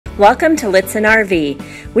Welcome to Lichtsinn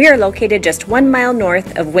RV. We are located just 1 mile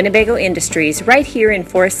north of Winnebago Industries, right here in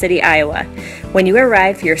Forest City, Iowa. When you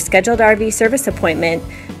arrive for your scheduled RV service appointment,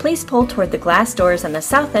 please pull toward the glass doors on the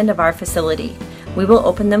south end of our facility. We will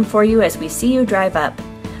open them for you as we see you drive up.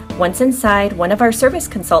 Once inside, one of our service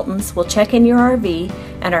consultants will check in your RV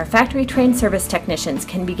and our factory-trained service technicians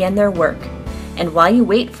can begin their work. And while you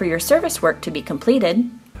wait for your service work to be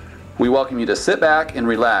completed, we welcome you to sit back and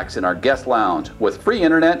relax in our guest lounge with free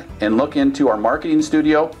internet and look into our marketing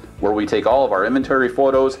studio where we take all of our inventory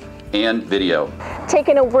photos and video. Take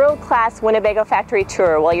in a world-class Winnebago factory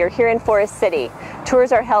tour while you're here in Forest City.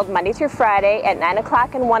 Tours are held Monday through Friday at 9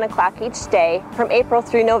 o'clock and 1 o'clock each day from April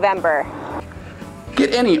through November.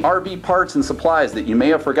 Get any RV parts and supplies that you may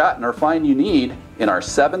have forgotten or find you need in our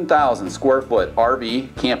 7,000 square foot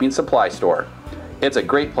RV camping supply store. It's a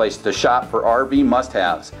great place to shop for RV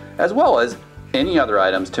must-haves, as well as any other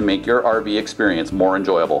items to make your RV experience more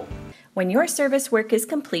enjoyable. When your service work is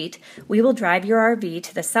complete, we will drive your RV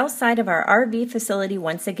to the south side of our RV facility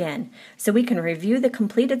once again, so we can review the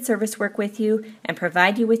completed service work with you and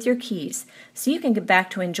provide you with your keys, so you can get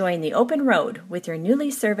back to enjoying the open road with your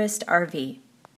newly serviced RV.